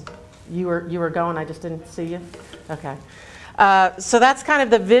 5:10. You were going, I just didn't see you? Okay. So that's kind of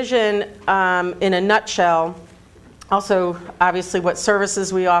the vision in a nutshell. Also, obviously, what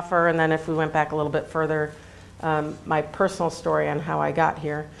services we offer, and then if we went back a little bit further, my personal story on how I got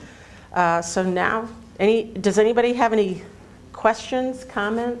here. So now, does anybody have any questions,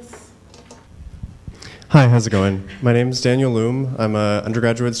 comments? Hi, how's it going? My name is Daniel Loom. I'm an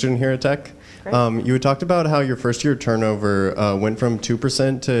undergraduate student here at Tech. You had talked about how your first year turnover went from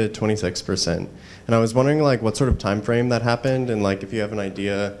 2% to 26%. And I was wondering what sort of time frame that happened and if you have an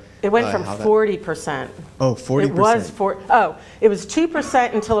idea. It went from 40%. Oh, 40%. It was it was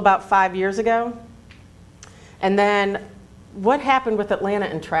 2% until about 5 years ago. And then what happened with Atlanta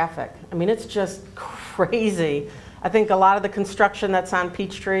and traffic? I mean, it's just crazy. I think a lot of the construction that's on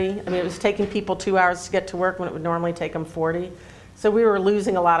Peachtree, I mean, it was taking people 2 hours to get to work when it would normally take them 40. So we were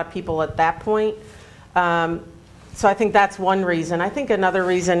losing a lot of people at that point. So I think that's one reason. I think another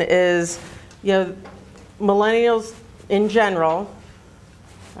reason is, you know, millennials in general,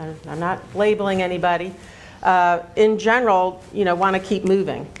 I'm not labeling anybody, in general, you know, want to keep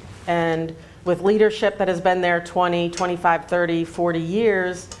moving. And with leadership that has been there 20, 25, 30, 40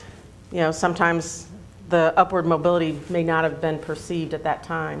 years, you know, sometimes the upward mobility may not have been perceived at that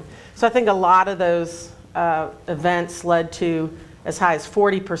time. So I think a lot of those events led to as high as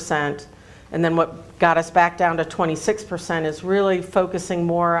 40%. And then what got us back down to 26% is really focusing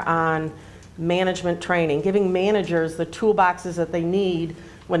more on management training, giving managers the toolboxes that they need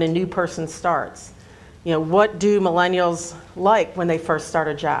when a new person starts. You know, what do millennials like when they first start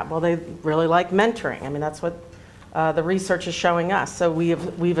a job? Well, they really like mentoring. I mean, that's what the research is showing us. So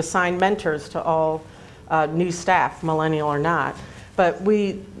we've assigned mentors to all new staff, millennial or not. But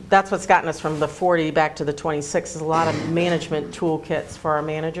that's what's gotten us from the 40 back to the 26 is a lot of management toolkits for our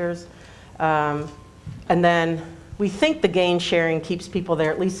managers. And then we think the gain sharing keeps people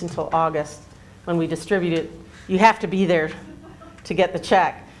there at least until August when we distribute it. You have to be there to get the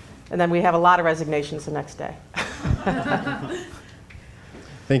check. And then we have a lot of resignations the next day.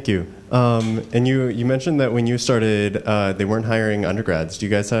 Thank you. And you mentioned that when you started, they weren't hiring undergrads. Do you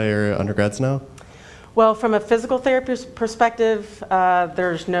guys hire undergrads now? Well, from a physical therapist perspective,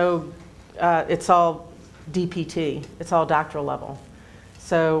 there's no, it's all DPT. It's all doctoral level.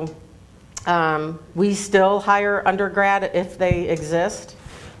 So we still hire undergrad if they exist.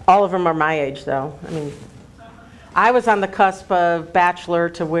 All of them are my age, though. I mean, I was on the cusp of bachelor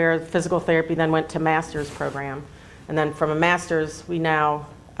to where physical therapy then went to master's program. And then from a master's, we now,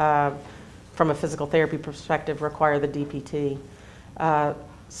 from a physical therapy perspective, require the DPT.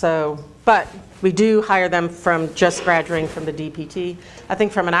 But we do hire them from just graduating from the DPT. I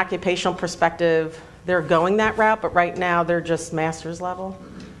think from an occupational perspective, they're going that route, but right now they're just master's level.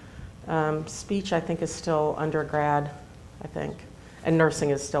 Speech, I think, is still undergrad, I think, and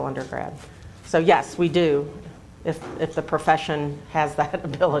nursing is still undergrad. So yes, we do, if the profession has that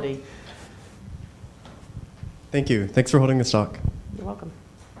ability. Thank you. Thanks for holding this talk. You're welcome.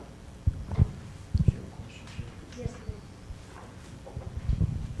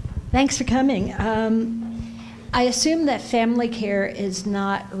 Thanks for coming. I assume that family care is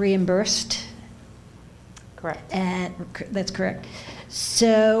not reimbursed? Correct. And that's correct.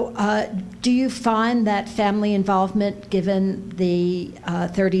 So do you find that family involvement, given the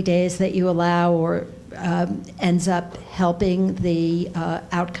 30 days that you allow, or ends up helping the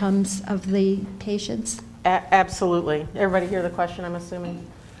outcomes of the patients? Absolutely. Everybody hear the question, I'm assuming?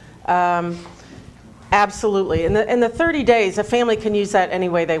 Absolutely. In the 30 days, a family can use that any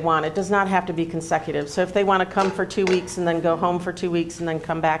way they want. It does not have to be consecutive. So if they want to come for 2 weeks and then go home for 2 weeks and then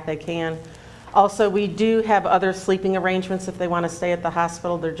come back, they can. Also, we do have other sleeping arrangements if they want to stay at the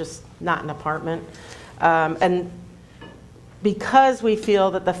hospital. They're just not an apartment. And because we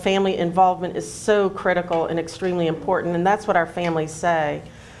feel that the family involvement is so critical and extremely important, and that's what our families say,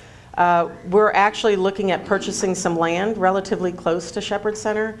 we're actually looking at purchasing some land relatively close to Shepherd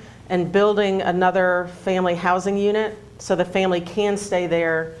Center and building another family housing unit so the family can stay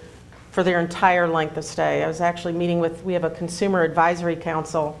there for their entire length of stay. I was actually meeting with, we have a consumer advisory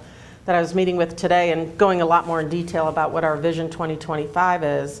council that I was meeting with today and going a lot more in detail about what our Vision 2025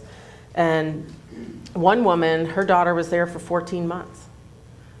 is. And one woman, her daughter was there for 14 months.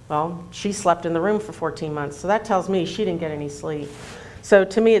 Well, she slept in the room for 14 months, so that tells me she didn't get any sleep. So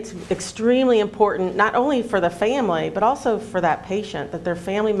to me, it's extremely important, not only for the family, but also for that patient, that their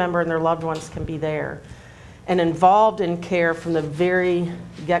family member and their loved ones can be there and involved in care from the very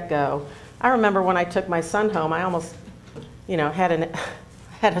get-go. I remember when I took my son home, I almost,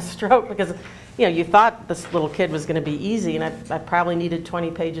 had a stroke because, you thought this little kid was going to be easy, and I probably needed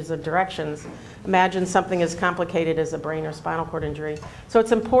 20 pages of directions. Imagine something as complicated as a brain or spinal cord injury. So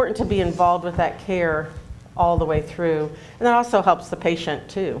it's important to be involved with that care all the way through. And that also helps the patient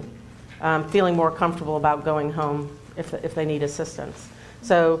too, feeling more comfortable about going home if they need assistance.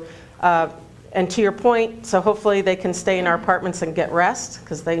 So, and to your point, so hopefully they can stay in our apartments and get rest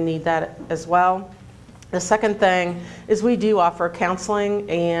because they need that as well. The second thing is we do offer counseling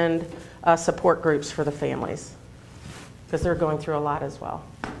and support groups for the families because they're going through a lot as well.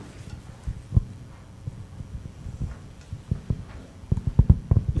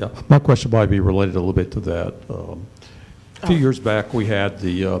 Yeah, my question might be related a little bit to that. A few years back, we had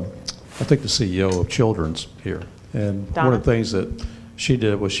the CEO of Children's here, and Donna. one of the things that she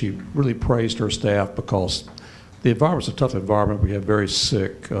did was she really praised her staff because the environment's a tough environment. We have very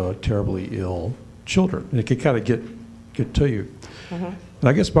sick, terribly ill children, and it can kind of get to you. Mm-hmm. And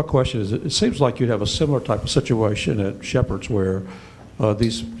I guess my question is, it seems like you'd have a similar type of situation at Shepherd's where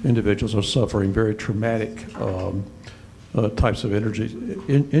these individuals are suffering very traumatic types of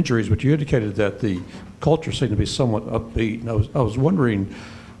injuries, but you indicated that the culture seemed to be somewhat upbeat. And I was wondering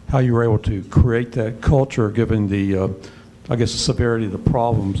how you were able to create that culture given the, I guess, the severity of the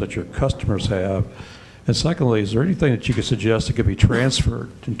problems that your customers have. And secondly, is there anything that you could suggest that could be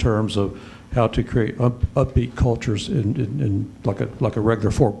transferred in terms of how to create upbeat cultures in like a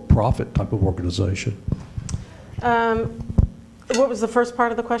regular for-profit type of organization? What was the first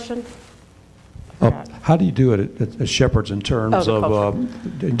part of the question? How do you do it at Shepherd's in terms of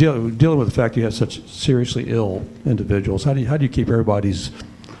dealing with the fact you have such seriously ill individuals? How do you keep everybody's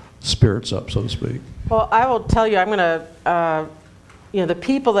spirits up, so to speak? Well, I will tell you, I'm going to, the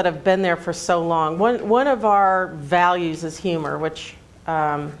people that have been there for so long, one of our values is humor, which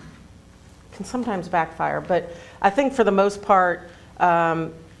can sometimes backfire. But I think for the most part,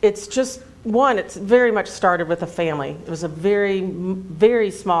 it's just, it's very much started with a family. It was a very,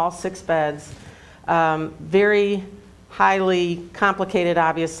 very small, 6 beds, very highly complicated,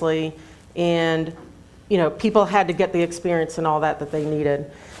 obviously, and people had to get the experience and all that they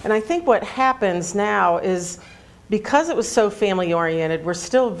needed. And I think what happens now is, because it was so family-oriented, we're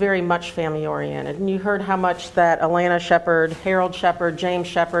still very much family-oriented. And you heard how much that Alana Shepherd, Harold Shepherd, James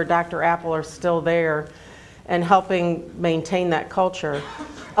Shepherd, Dr. Apple are still there and helping maintain that culture.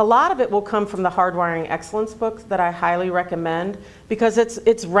 A lot of it will come from the Hardwiring Excellence book that I highly recommend, because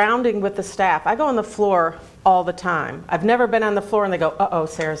it's rounding with the staff. I go on the floor all the time. I've never been on the floor and they go, uh-oh,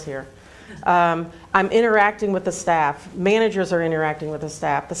 Sarah's here. I'm interacting with the staff. Managers are interacting with the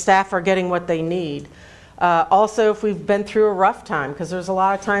staff. The staff are getting what they need. Also, if we've been through a rough time, because there's a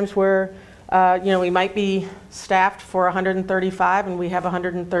lot of times where we might be staffed for 135 and we have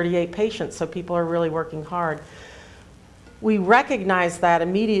 138 patients, so people are really working hard. We recognize that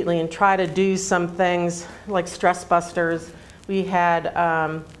immediately and try to do some things like stress busters. We had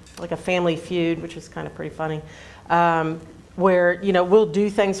like a family feud, which is kind of pretty funny, where we'll do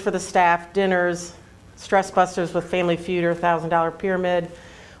things for the staff, dinners, stress busters with family feud or $1,000 pyramid.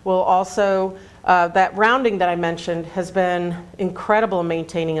 We'll also, that rounding that I mentioned has been incredible in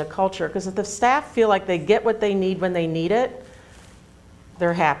maintaining a culture, because if the staff feel like they get what they need when they need it,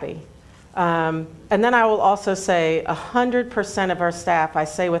 they're happy. And then I will also say 100% of our staff, I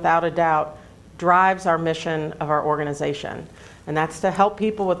say without a doubt, drives our mission of our organization. And that's to help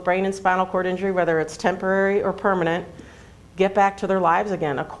people with brain and spinal cord injury, whether it's temporary or permanent, get back to their lives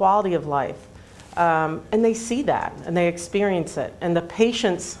again, a quality of life. And they see that and they experience it. And the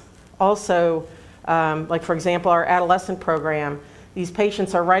patients also, like for example, our adolescent program, these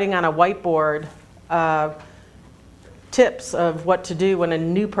patients are writing on a whiteboard tips of what to do when a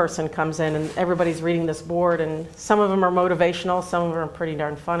new person comes in, and everybody's reading this board, and some of them are motivational, some of them are pretty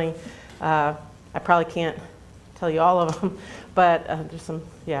darn funny. I probably can't tell you all of them, but there's some,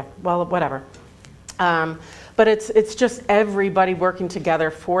 well, whatever. But it's just everybody working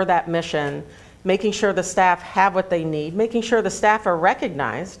together for that mission, making sure the staff have what they need, making sure the staff are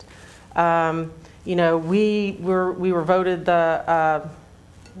recognized. We were voted the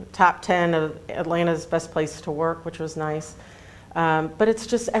top 10 of Atlanta's best place to work, which was nice. But it's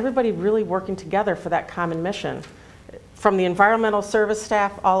just everybody really working together for that common mission, from the environmental service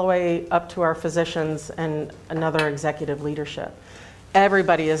staff all the way up to our physicians and another executive leadership.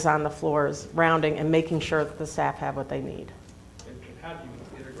 Everybody is on the floors rounding and making sure that the staff have what they need. And how do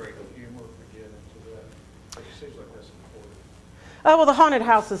you integrate humor again into that? It seems like that's important. Oh, well, the haunted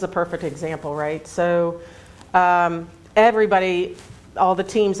house is a perfect example, right? So everybody, all the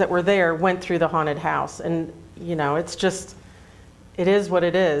teams that were there went through the haunted house. And, it's just, it is what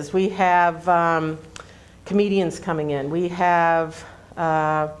it is. We have comedians coming in. We have,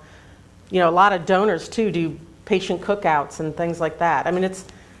 a lot of donors, too, do patient cookouts and things like that. I mean,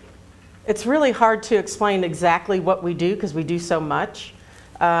 it's really hard to explain exactly what we do because we do so much.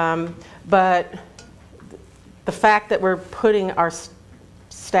 But the fact that we're putting our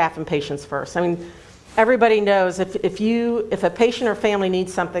staff and patients first. I mean, everybody knows if a patient or family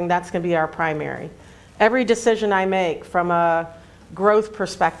needs something, that's going to be our primary. Every decision I make, from a growth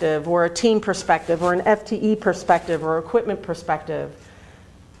perspective or a team perspective or an FTE perspective or equipment perspective,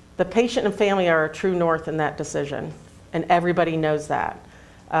 the patient and family are a true north in that decision, and everybody knows that.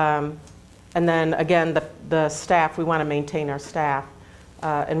 And then again, the staff, we want to maintain our staff,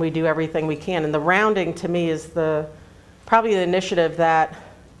 and we do everything we can. And the rounding, to me, is probably the initiative that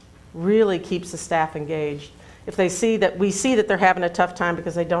really keeps the staff engaged. If they see that, we see that they're having a tough time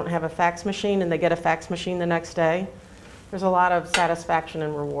because they don't have a fax machine and they get a fax machine the next day, there's a lot of satisfaction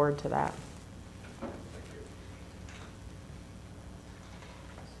and reward to that.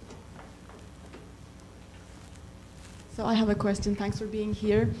 So I have a question. Thanks for being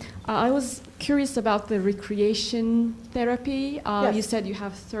here. I was curious about the recreation therapy. Yes. You said you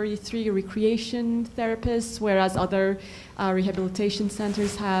have 33 recreation therapists, whereas other rehabilitation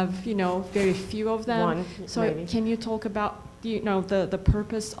centers have, you know, very few of them. One, so maybe. Can you talk about, you know, the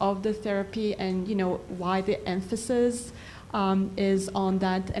purpose of the therapy and, you know, why the emphasis is on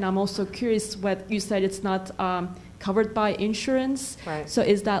that? And I'm also curious what you said it's not covered by insurance. Right. So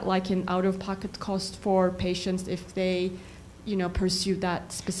is that like an out-of-pocket cost for patients if they, you know, pursue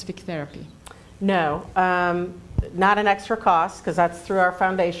that specific therapy? No, not an extra cost because that's through our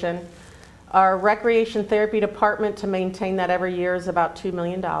foundation. Our recreation therapy department to maintain that every year is about $2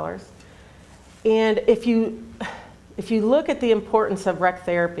 million. And if you look at the importance of rec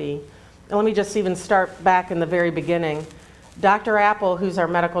therapy, and let me just even start back in the very beginning. Dr. Apple, who's our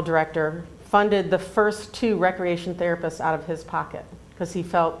medical director, funded the first 2 recreation therapists out of his pocket because he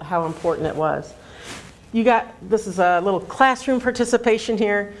felt how important it was. This is a little classroom participation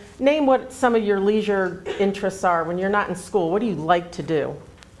here. Name what some of your leisure interests are when you're not in school. What do you like to do?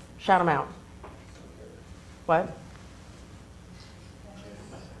 Shout them out. What?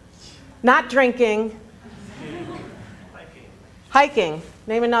 Not drinking. Hiking.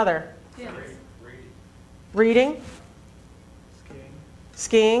 Name another. Reading.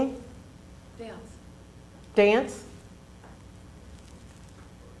 Skiing. Dance?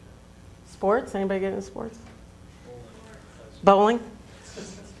 Sports? Anybody get into sports? Bowling?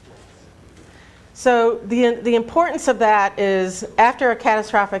 So the importance of that is after a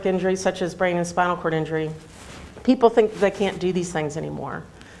catastrophic injury such as brain and spinal cord injury, people think they can't do these things anymore.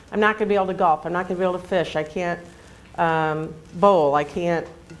 I'm not going to be able to golf. I'm not going to be able to fish. I can't bowl. I can't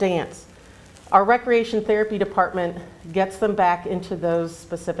dance. Our recreation therapy department gets them back into those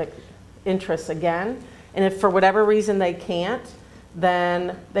specific interests again. And if for whatever reason they can't,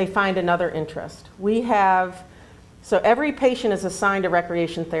 then they find another interest. So every patient is assigned a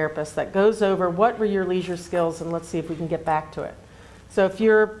recreation therapist that goes over what were your leisure skills and let's see if we can get back to it. So if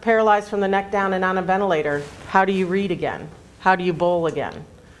you're paralyzed from the neck down and on a ventilator, how do you read again? How do you bowl again?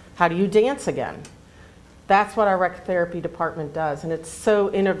 How do you dance again? That's what our rec therapy department does, and it's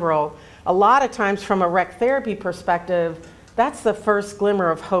so integral. A lot of times from a rec therapy perspective, that's the first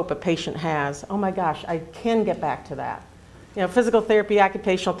glimmer of hope a patient has. Oh my gosh, I can get back to that. You know, physical therapy,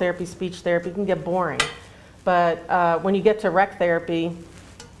 occupational therapy, speech therapy can get boring. But when you get to rec therapy,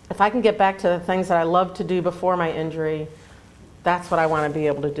 if I can get back to the things that I loved to do before my injury, that's what I want to be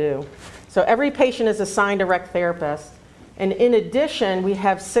able to do. So every patient is assigned a rec therapist. And in addition, we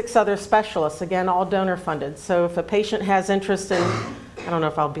have 6 other specialists, again, all donor funded. So if a patient has interest in, I don't know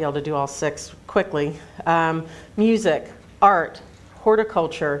if I'll be able to do all 6 quickly, music, art,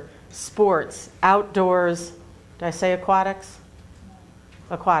 horticulture, sports, outdoors, did I say aquatics?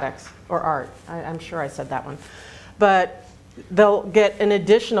 Aquatics, or art. I'm sure I said that one. But they'll get an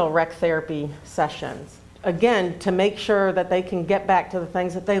additional rec therapy sessions, again, to make sure that they can get back to the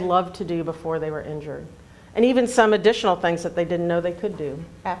things that they loved to do before they were injured. And even some additional things that they didn't know they could do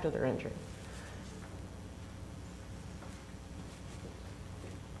after their injury.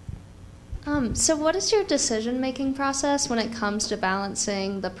 So what is your decision-making process when it comes to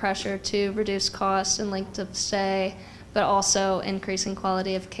balancing the pressure to reduce costs and length of stay, but also increasing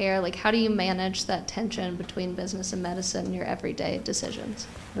quality of care? Like, how do you manage that tension between business and medicine in your everyday decisions?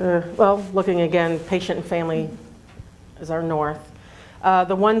 Well, looking again, patient and family is our north.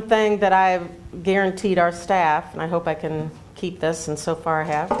 The one thing that I've guaranteed our staff, and I hope I can keep this, and so far I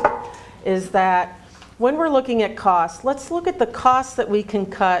have, is that when we're looking at costs, let's look at the costs that we can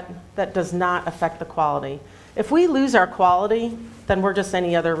cut that does not affect the quality. If we lose our quality, then we're just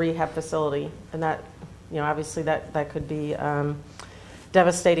any other rehab facility, and that, you know, obviously that could be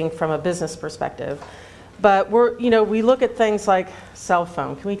devastating from a business perspective. But we look at things like cell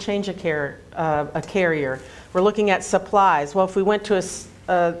phone. Can we change a carrier? We're looking at supplies. Well, if we went to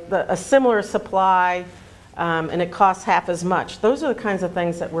a similar supply and it costs half as much, those are the kinds of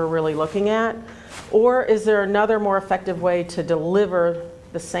things that we're really looking at. Or is there another more effective way to deliver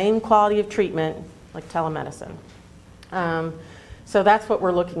the same quality of treatment, like telemedicine? So that's what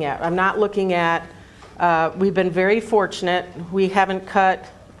we're looking at. I'm not looking at, we've been very fortunate. We haven't cut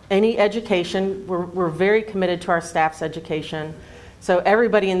any education. We're very committed to our staff's education. So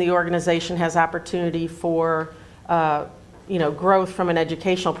everybody in the organization has opportunity for growth from an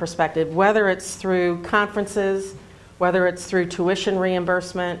educational perspective, whether it's through conferences, whether it's through tuition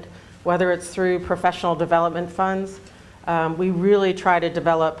reimbursement, whether it's through professional development funds. We really try to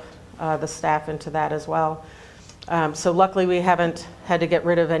develop the staff into that as well. So luckily we haven't had to get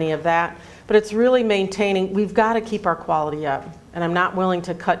rid of any of that. But it's really maintaining, we've got to keep our quality up. And I'm not willing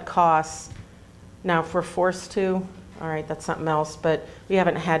to cut costs. Now, if we're forced to, all right, that's something else. But we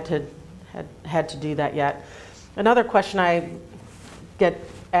haven't had to do that yet. Another question I get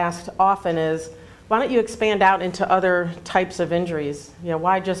asked often is, why don't you expand out into other types of injuries? You know,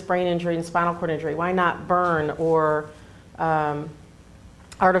 why just brain injury and spinal cord injury? Why not burn or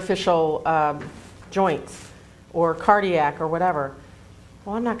artificial joints or cardiac or whatever?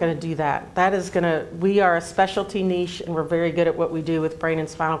 Well, I'm not going to do that. That is going to, we are a specialty niche and we're very good at what we do with brain and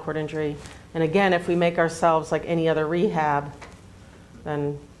spinal cord injury. And again, if we make ourselves like any other rehab,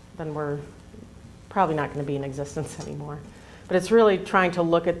 then we're probably not going to be in existence anymore. But it's really trying to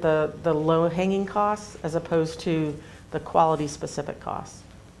look at the low-hanging costs as opposed to the quality-specific costs.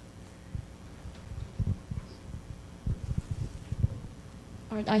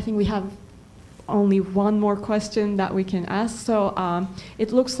 All right, I think we have only one more question that we can ask. So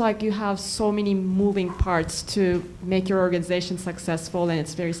it looks like you have so many moving parts to make your organization successful, and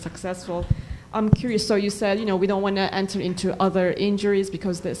it's very successful. I'm curious, so you said, you know, we don't want to enter into other injuries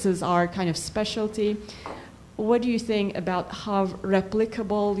because this is our kind of specialty. What do you think about how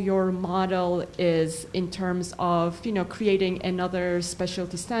replicable your model is in terms of, you know, creating another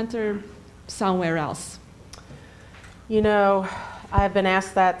specialty center somewhere else? You know, I've been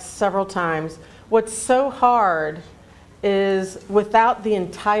asked that several times. What's so hard is without the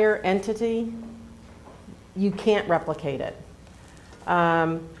entire entity, you can't replicate it.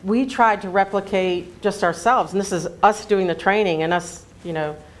 We tried to replicate just ourselves, and this is us doing the training and us, you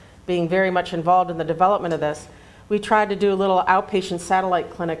know, being very much involved in the development of this. We tried to do a little outpatient satellite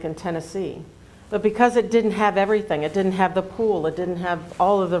clinic in Tennessee. But because it didn't have everything, it didn't have the pool, it didn't have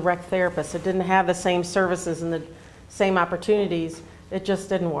all of the rec therapists, it didn't have the same services and the same opportunities, it just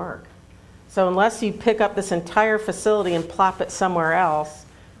didn't work. So unless you pick up this entire facility and plop it somewhere else,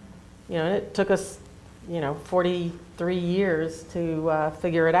 you know, it took us, you know, 43 years to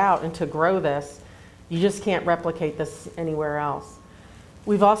figure it out and to grow this. You just can't replicate this anywhere else.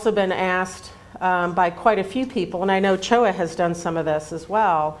 We've also been asked by quite a few people, and I know CHOA has done some of this as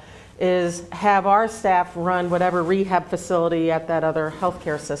well, is have our staff run whatever rehab facility at that other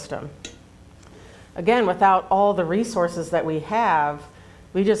healthcare system. Again, without all the resources that we have,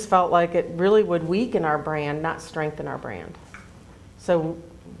 we just felt like it really would weaken our brand, not strengthen our brand. So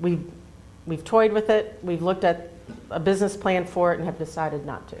we've toyed with it, we've looked at a business plan for it and have decided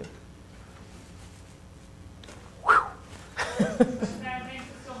not to. Thank you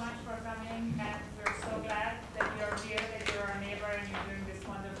so much for coming, and we're so glad that you're here, that you're our neighbor, and you're doing this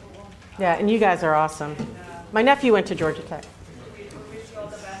wonderful. Yeah, and you guys are awesome. My nephew went to Georgia Tech. We wish you all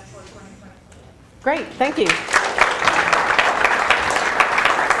the best for 2020. Great, thank you.